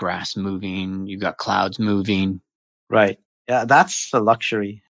we've got the grass moving, you've got clouds moving. Right. Yeah, that's a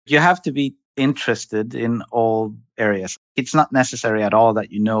luxury. You have to be interested in all areas. It's not necessary at all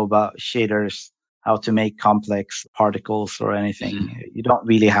that you know about shaders how to make complex particles or anything. You don't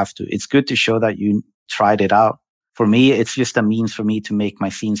really have to. It's good to show that you tried it out. For me, it's just a means for me to make my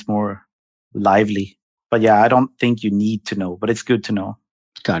scenes more lively. But yeah, I don't think you need to know, but it's good to know.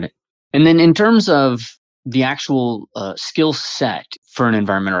 Got it. And then in terms of the actual skill set for an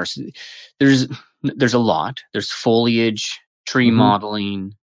environment artist, there's a lot. There's foliage, tree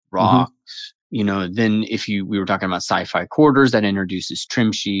modeling, rocks. Then we were talking about sci-fi quarters, that introduces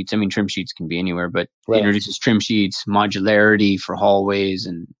trim sheets. I mean, trim sheets can be anywhere, but introduces trim sheets, modularity for hallways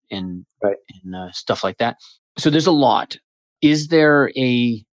and stuff like that. So there's a lot.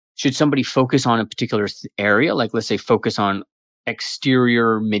 Should somebody focus on a particular area? Like, let's say focus on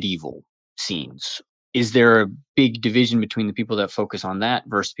exterior medieval scenes. Is there a big division between the people that focus on that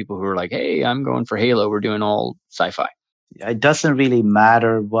versus people who are like, hey, I'm going for Halo, we're doing all sci-fi? It doesn't really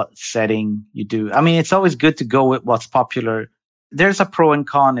matter what setting you do. I mean, it's always good to go with what's popular. There's a pro and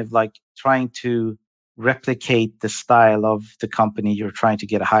con of like trying to replicate the style of the company you're trying to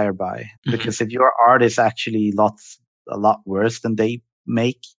get hired by. Because if your art is actually a lot worse than they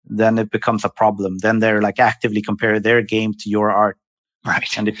make, then it becomes a problem. Then they're like actively comparing their game to your art.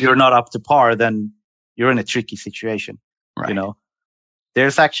 Right. And if you're not up to par, then you're in a tricky situation. Right.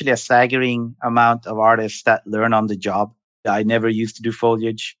 There's actually a staggering amount of artists that learn on the job. I never used to do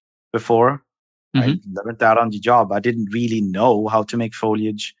foliage before. I learned that on the job. I didn't really know how to make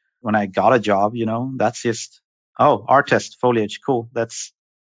foliage when I got a job. That's just, artist, foliage, cool. Let's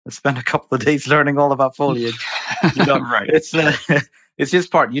spend a couple of days learning all about foliage. Right. It's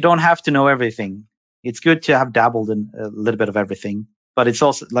just part. You don't have to know everything. It's good to have dabbled in a little bit of everything, but it's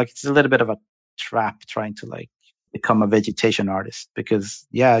also like it's a little bit of a trap trying to like become a vegetation artist, because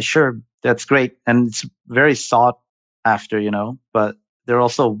sure, that's great and it's very sought after, but they're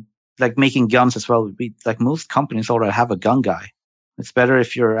also like making guns as well. Like most companies already have a gun guy. It's better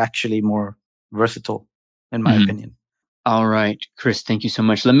if you're actually more versatile, in my opinion. All right, Chris, thank you so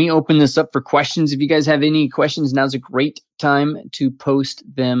much. Let me open this up for questions. If you guys have any questions, now's a great time to post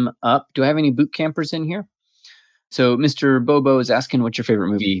them up. Do I have any boot campers in here? So Mr. Bobo is asking, what's your favorite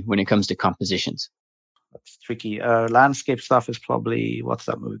movie when it comes to compositions? That's tricky. Landscape stuff is probably, what's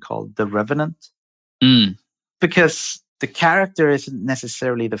that movie called? The Revenant? Because the character isn't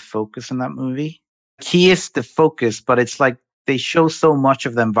necessarily the focus in that movie. He is the focus, but it's like they show so much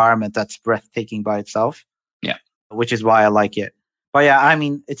of the environment that's breathtaking by itself. Yeah. Which is why I like it. But yeah, I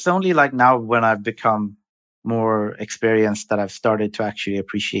mean, it's only like now when I've become more experienced that I've started to actually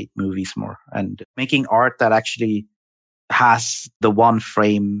appreciate movies more and making art that actually has the one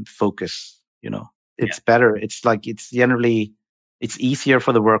frame focus, It's better. It's like it's easier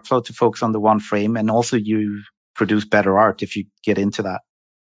for the workflow to focus on the one frame, and also you produce better art if you get into that.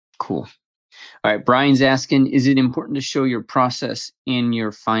 Cool. All right, Brian's asking, is it important to show your process in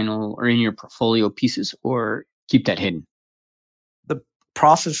your final or in your portfolio pieces, or keep that hidden? The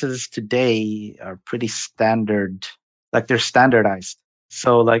processes today are pretty standard, like they're standardized.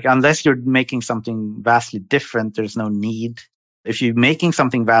 So like unless you're making something vastly different, there's no need. If you're making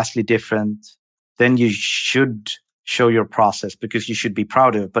something vastly different, then you should show your process because you should be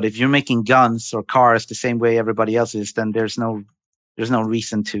proud of it. But if you're making guns or cars the same way everybody else is, then there's no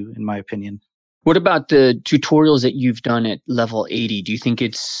reason to, in my opinion. What about the tutorials that you've done at level 80? Do you think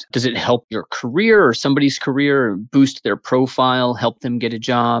does it help your career or somebody's career, boost their profile, help them get a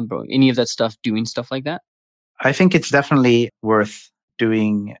job, or any of that stuff, doing stuff like that? I think it's definitely worth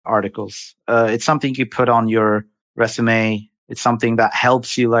doing articles. It's something you put on your resume. It's something that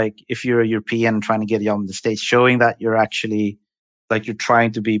helps you, like if you're a European trying to get you on the stage, showing that you're actually like you're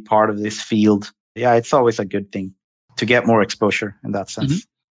trying to be part of this field. Yeah, it's always a good thing to get more exposure in that sense.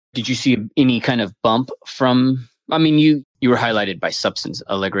 Did you see any kind of bump from, I mean, you were highlighted by Substance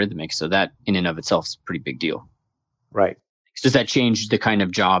Allegorithmic, so that in and of itself is a pretty big deal. Right. Does that change the kind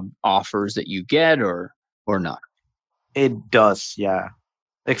of job offers that you get or not? It does, yeah.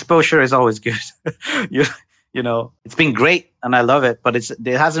 Exposure is always good. It's been great and I love it, but it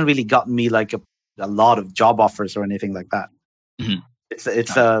hasn't really gotten me like a lot of job offers or anything like that.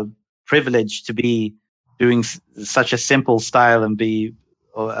 It's a privilege to be doing such a simple style and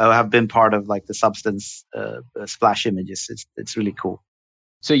have been part of like the Substance splash images. It's really cool.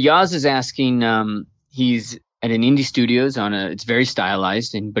 So Yaz is asking, he's at an indie studios it's very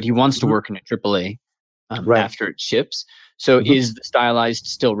stylized, but he wants to work in a AAA after it ships. So is the stylized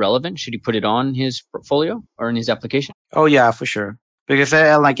still relevant? Should he put it on his portfolio or in his application? Oh yeah, for sure. Because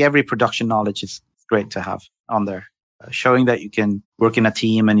like every production knowledge is great to have on there. Showing that you can work in a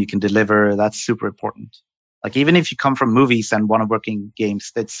team and you can deliver, that's super important. Like even if you come from movies and want to work in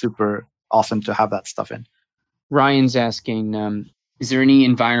games, that's super awesome to have that stuff in. Ryan's asking, is there any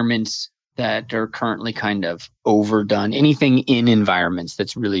environments that are currently kind of overdone? Anything in environments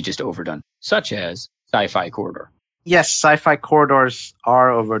that's really just overdone, such as sci-fi corridor? Yes, sci-fi corridors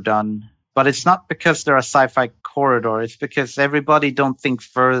are overdone, but it's not because they're a sci-fi corridor. It's because everybody don't think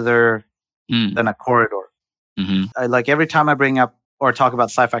further than a corridor. Like every time I bring up or talk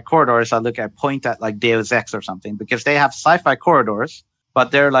about sci-fi corridors, I point at like Deus Ex or something, because they have sci-fi corridors,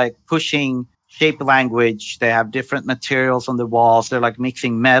 but they're like pushing shape language. They have different materials on the walls. They're like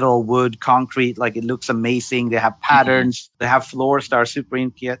mixing metal, wood, concrete. Like it looks amazing. They have patterns. They have floors that are super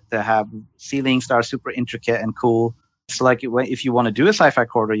intricate. They have ceilings that are super intricate and cool. So like if you want to do a sci-fi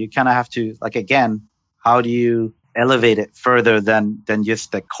corridor, you kind of have to, like, again, how do you elevate it further than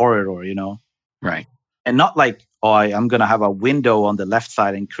just the corridor, you know? Right. And not like, oh, I'm going to have a window on the left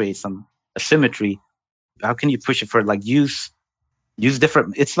side and create some asymmetry. How can you push it for, like, use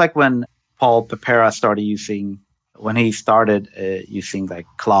different? It's like when Paul Pepera started using like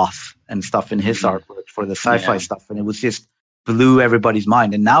cloth and stuff in his artwork for the sci-fi stuff, and it was just blew everybody's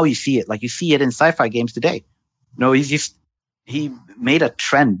mind. And now you see it in sci-fi games today. No, he made a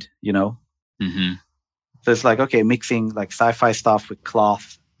trend, you know. So it's like, okay, mixing like sci-fi stuff with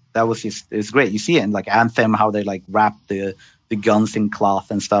cloth. That was it's great. You see it in like Anthem, how they like wrap the guns in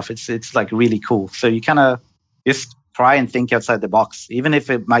cloth and stuff. It's like really cool. So you kind of just try and think outside the box, even if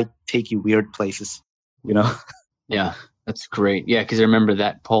it might take you weird places, you know? Yeah, that's great. Yeah, because I remember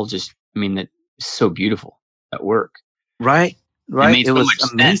that Paul that's so beautiful, that work. Right. It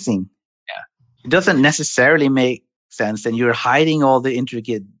was amazing. Yeah. It doesn't necessarily make sense, and you're hiding all the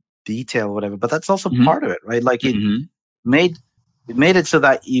intricate detail or whatever, but that's also part of it, right? Like it made it so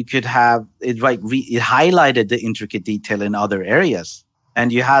that you could have it, right? It highlighted the intricate detail in other areas.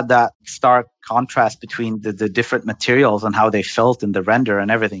 And you had that stark contrast between the different materials and how they felt in the render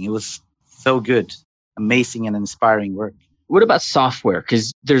and everything. It was so good, amazing and inspiring work. What about software?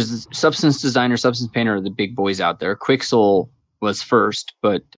 Because there's Substance Designer, Substance Painter are the big boys out there. Quixel was first,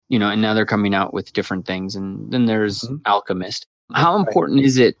 but and now they're coming out with different things. And then there's Alchemist. How important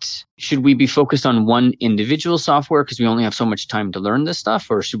is it? Should we be focused on one individual software because we only have so much time to learn this stuff,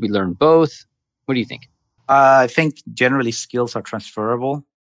 or should we learn both? What do you think? I think generally skills are transferable.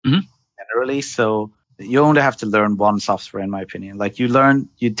 Generally, so you only have to learn one software, in my opinion. Like you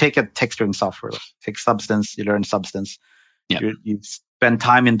take a texturing software, take Substance, you learn Substance. You spend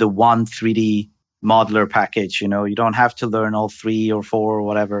time in the one 3D modeler package. You don't have to learn all 3 or 4 or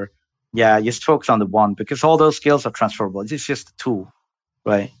whatever. Yeah, just focus on the one, because all those skills are transferable. It's just a tool,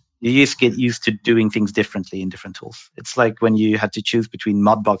 right? You just get used to doing things differently in different tools. It's like when you had to choose between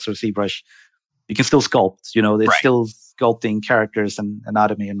Mudbox or ZBrush, you can still sculpt. It's still sculpting characters and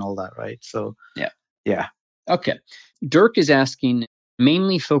anatomy and all that, right? So yeah. Okay. Dirk is asking,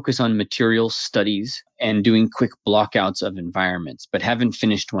 mainly focus on material studies and doing quick blockouts of environments, but haven't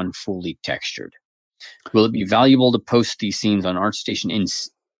finished one fully textured. Will it be valuable to post these scenes on ArtStation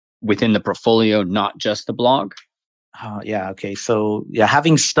within the portfolio, not just the blog? Yeah. Okay. So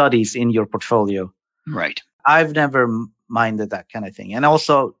having studies in your portfolio. Right. I've never minded that kind of thing. And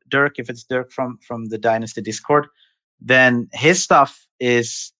also Dirk, if it's Dirk from the Dynasty Discord, then his stuff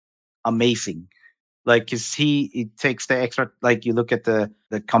is amazing. Like, cause he takes the extra, like you look at the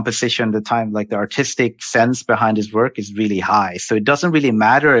composition, the time, like the artistic sense behind his work is really high. So it doesn't really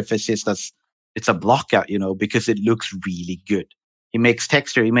matter if it's just it's a blockout, because it looks really good. He makes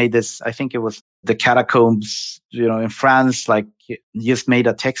texture. He made this, I think it was the catacombs, in France, like he just made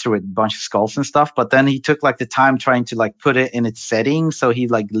a texture with a bunch of skulls and stuff. But then he took like the time trying to like put it in its setting. So he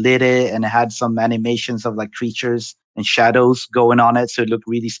like lit it and it had some animations of like creatures and shadows going on it. So it looked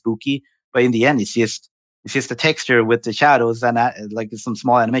really spooky. But in the end, it's just a texture with the shadows and like some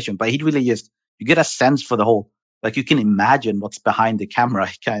small animation. But he really you get a sense for the whole, like you can imagine what's behind the camera,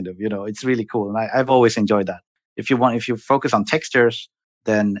 kind of, it's really cool. And I've always enjoyed that. If you focus on textures,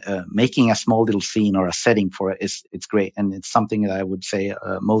 then making a small little scene or a setting for it it's great. And it's something that I would say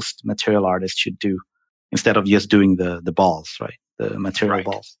most material artists should do instead of just doing the balls, right? The material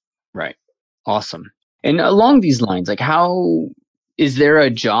balls. Right. Awesome. And along these lines, like how is there a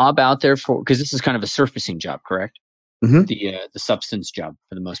job out there because this is kind of a surfacing job, correct? The Substance job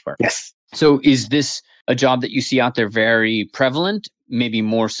for the most part. Yes. So is this a job that you see out there very prevalent, maybe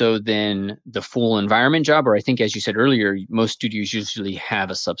more so than the full environment job? Or I think, as you said earlier, most studios usually have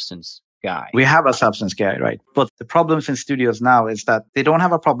a Substance guy. We have a Substance guy, right? But the problems in studios now is that they don't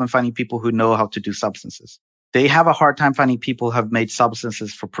have a problem finding people who know how to do substances. They have a hard time finding people who have made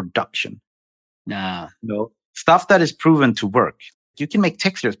substances for production. Stuff that is proven to work. You can make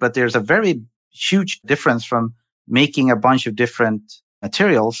textures, but there's a very huge difference from making a bunch of different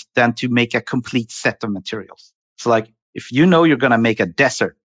materials than to make a complete set of materials. So like if you're going to make a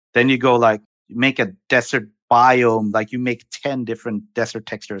desert, Then you go like make a desert biome, like you make 10 different desert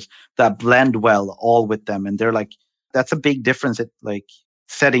textures that blend well all with them. And they're like, that's a big difference at like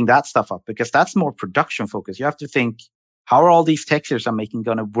setting that stuff up, because that's more production focused. You have to think, how are all these textures I'm making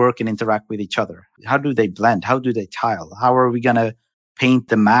going to work and interact with each other? How do they blend? How do they tile? How are we going to paint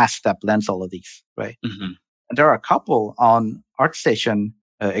the mask that blends all of these, right? Mm-hmm. And there are a couple on ArtStation,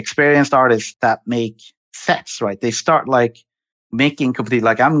 experienced artists that make sets, right? They start like making complete,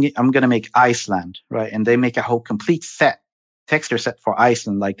 like I'm going to make Iceland, right? And they make a whole complete set, texture set for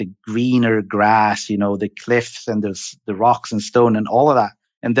Iceland, like the greener grass, the cliffs and the rocks and stone and all of that,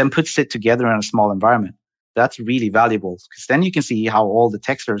 and then puts it together in a small environment. That's really valuable, because then you can see how all the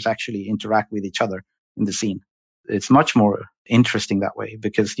textures actually interact with each other in the scene. It's much more interesting that way,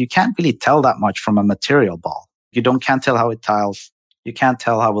 because you can't really tell that much from a material ball. You can't tell how it tiles. You can't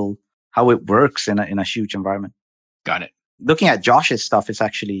tell how it works in a huge environment. Got it. Looking at Josh's stuff is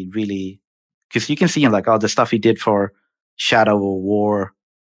actually really, because you can see like, the stuff he did for Shadow of War,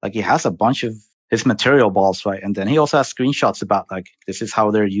 like he has a bunch of his material balls, right? And then he also has screenshots about like, this is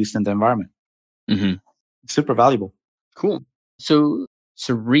how they're used in the environment. Mm-hmm. Super valuable. Cool. So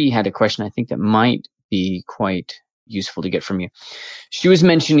Ree had a question I think that might be quite useful to get from you. She was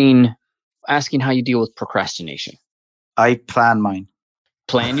asking how you deal with procrastination. I plan mine.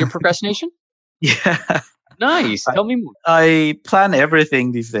 Plan your procrastination? Yeah. Nice. Tell me more. I plan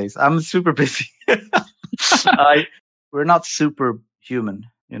everything these days. I'm super busy. We're not superhuman,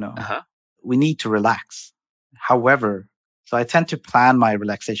 Uh-huh. We need to relax. However, so I tend to plan my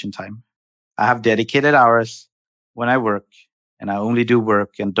relaxation time. I have dedicated hours when I work, and I only do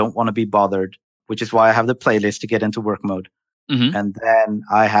work and don't want to be bothered, which is why I have the playlist to get into work mode. Mm-hmm. And then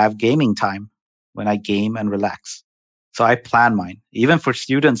I have gaming time when I game and relax. So I plan mine. Even for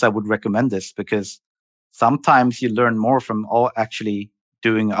students, I would recommend this, because sometimes you learn more from actually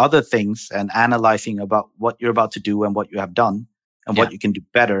doing other things and analyzing about what you're about to do and what you have done and what you can do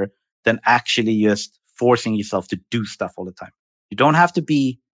better than actually just forcing yourself to do stuff all the time. You don't have to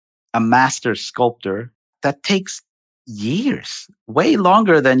be a master sculptor. That takes years, way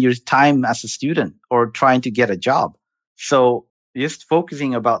longer than your time as a student or trying to get a job. So just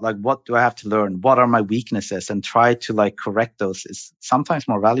focusing about like, what do I have to learn? What are my weaknesses? And try to like correct those is sometimes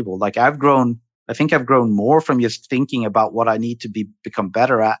more valuable. Like I think I've grown more from just thinking about what I need to become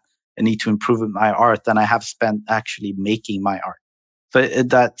better at and need to improve in my art than I have spent actually making my art.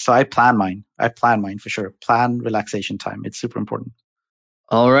 So I plan mine. I plan mine for sure. Plan relaxation time. It's super important.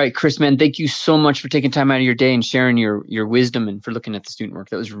 All right, Chris, man, thank you so much for taking time out of your day and sharing your wisdom and for looking at the student work.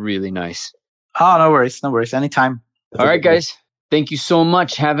 That was really nice. Oh, no worries. No worries. Anytime. All right, guys. Thank you so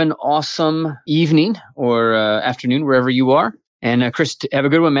much. Have an awesome evening or afternoon, wherever you are. And Chris, have a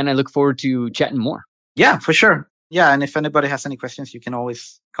good one, man. I look forward to chatting more. Yeah, for sure. Yeah, and if anybody has any questions, you can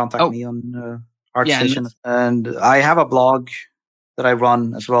always contact me on ArtStation. And I have a blog that I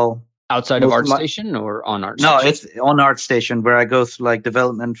run as well. Outside of ArtStation or on ArtStation? No, it's on ArtStation, where I go through like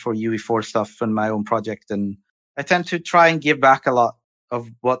development for UE4 stuff and my own project. And I tend to try and give back a lot of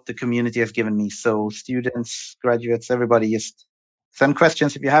what the community has given me. So students, graduates, everybody, just send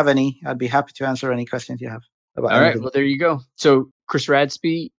questions if you have any. I'd be happy to answer any questions you have. All right, well, there you go. So Chris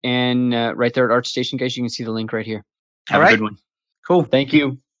Radsby, and right there at ArtStation, guys, you can see the link right here. Have a good one. Cool. Thank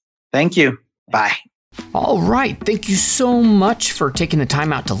you. Thank you. Bye. All right. Thank you so much for taking the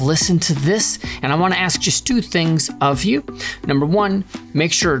time out to listen to this. And I want to ask just two things of you. Number one,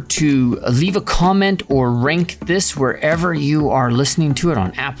 make sure to leave a comment or rank this wherever you are listening to it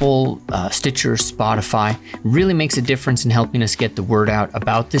on Apple, Stitcher, Spotify. It really makes a difference in helping us get the word out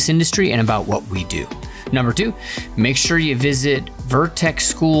about this industry and about what we do. Number two, make sure you visit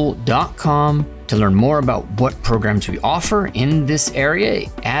vertexschool.com to learn more about what programs we offer in this area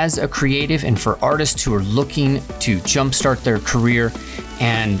as a creative and for artists who are looking to jumpstart their career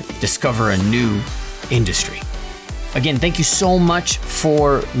and discover a new industry. Again, thank you so much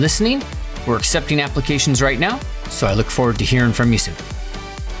for listening. We're accepting applications right now, so I look forward to hearing from you soon.